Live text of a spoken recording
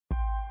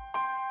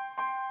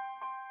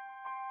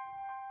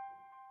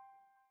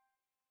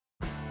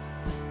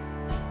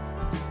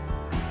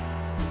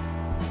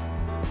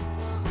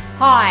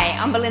Hi,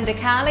 I'm Belinda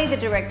Carley, the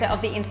Director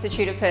of the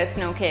Institute of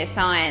Personal Care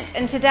Science,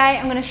 and today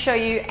I'm going to show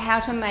you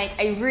how to make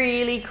a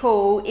really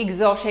cool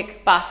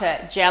exotic butter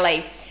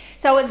jelly.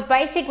 So it's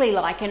basically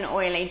like an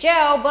oily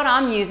gel, but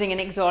I'm using an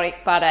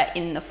exotic butter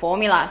in the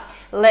formula.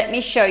 Let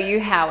me show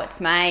you how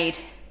it's made.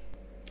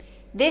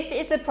 This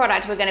is the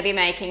product we're going to be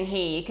making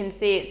here. You can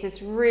see it's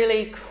this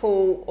really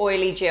cool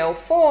oily gel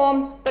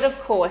form, but of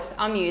course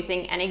I'm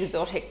using an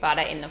exotic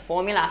butter in the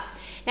formula.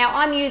 Now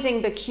I'm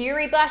using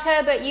bacuri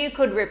butter, but you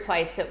could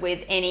replace it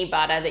with any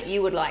butter that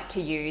you would like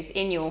to use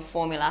in your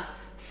formula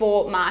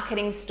for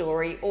marketing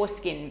story or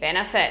skin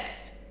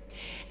benefits.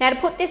 Now to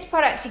put this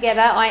product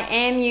together, I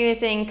am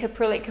using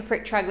caprylic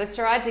caprylic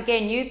triglycerides.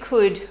 Again, you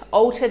could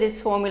alter this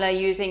formula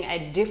using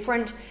a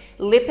different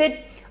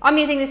lipid. I'm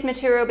using this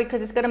material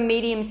because it's got a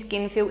medium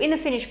skin feel. In the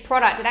finished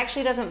product, it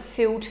actually doesn't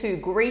feel too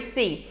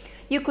greasy.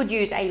 You could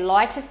use a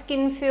lighter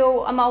skin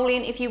feel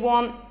emollient if you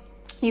want.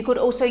 You could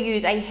also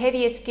use a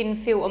heavier skin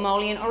feel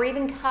emollient or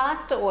even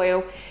castor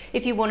oil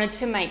if you wanted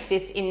to make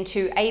this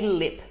into a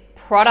lip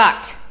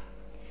product.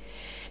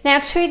 Now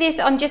to this,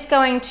 I'm just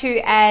going to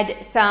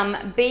add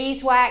some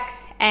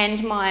beeswax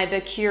and my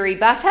bacuri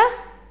butter.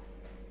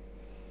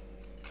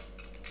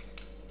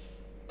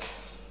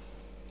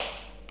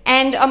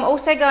 And I'm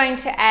also going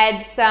to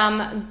add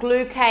some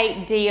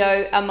Glucate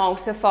Deo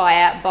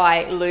Emulsifier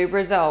by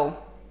Lubrizol.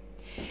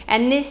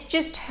 And this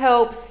just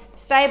helps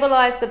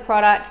stabilize the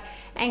product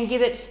and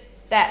give it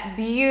that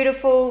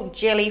beautiful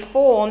jelly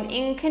form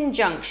in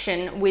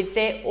conjunction with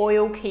their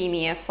Oil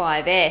Chemia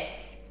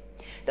 5S.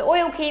 The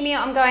Oil Chemia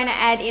I'm going to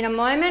add in a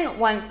moment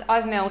once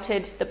I've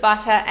melted the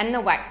butter and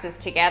the waxes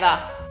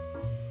together.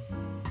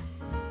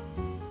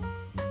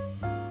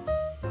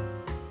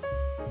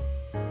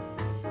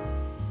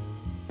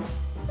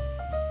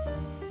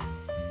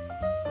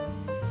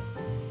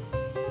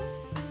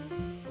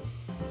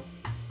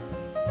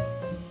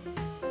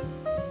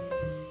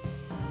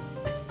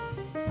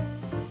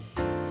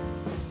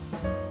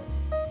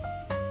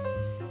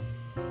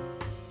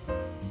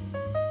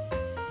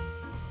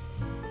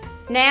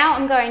 Now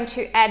I'm going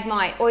to add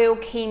my Oil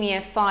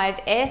Chemia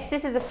 5S.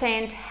 This is a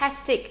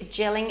fantastic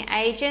gelling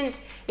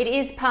agent. It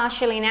is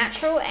partially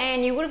natural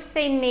and you would have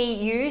seen me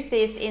use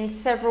this in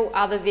several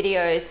other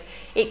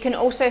videos. It can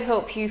also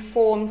help you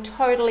form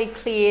totally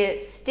clear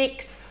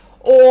sticks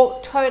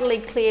or totally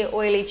clear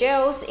oily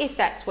gels if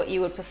that's what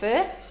you would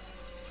prefer.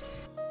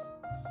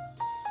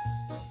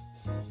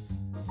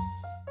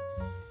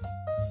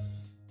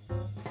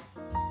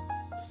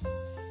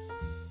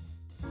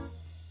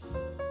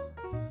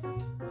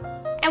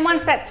 And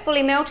once that's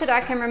fully melted,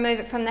 I can remove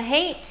it from the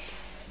heat.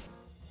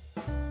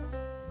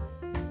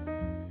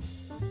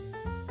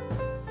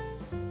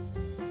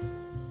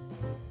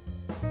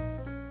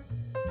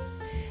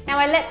 Now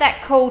I let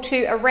that cool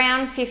to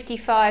around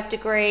 55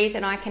 degrees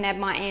and I can add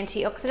my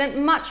antioxidant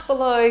much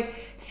below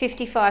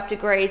 55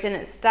 degrees and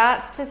it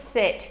starts to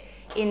set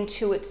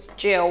into its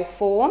gel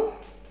form,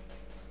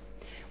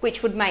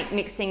 which would make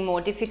mixing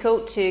more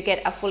difficult to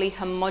get a fully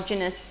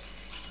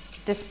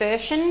homogeneous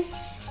dispersion.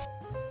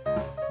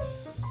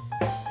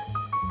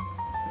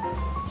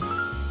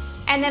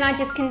 And then I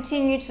just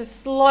continue to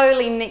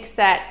slowly mix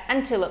that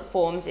until it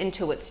forms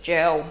into its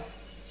gel.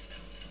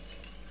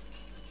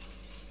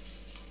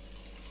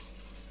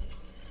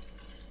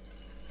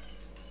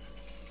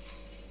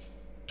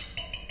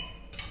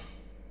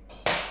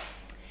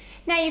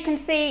 Now you can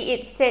see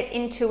it's set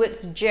into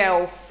its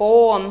gel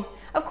form.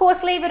 Of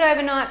course, leave it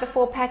overnight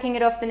before packing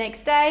it off the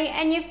next day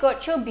and you've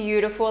got your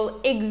beautiful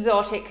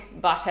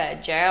exotic butter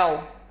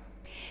gel.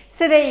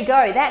 So there you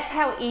go, that's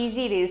how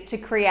easy it is to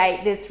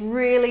create this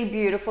really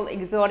beautiful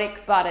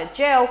exotic butter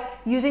gel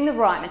using the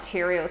right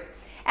materials.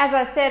 As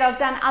I said, I've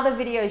done other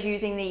videos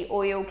using the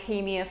Oil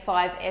Chemia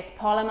 5S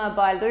polymer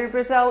by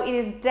Lubrizol. It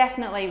is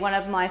definitely one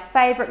of my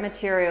favorite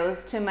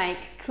materials to make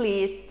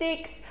clear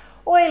sticks,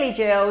 oily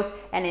gels,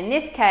 and in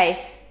this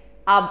case,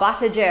 a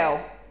butter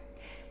gel.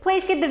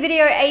 Please give the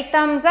video a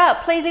thumbs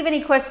up. Please leave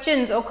any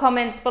questions or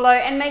comments below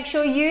and make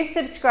sure you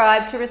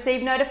subscribe to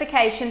receive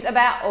notifications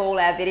about all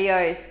our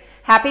videos.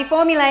 Happy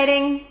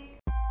formulating!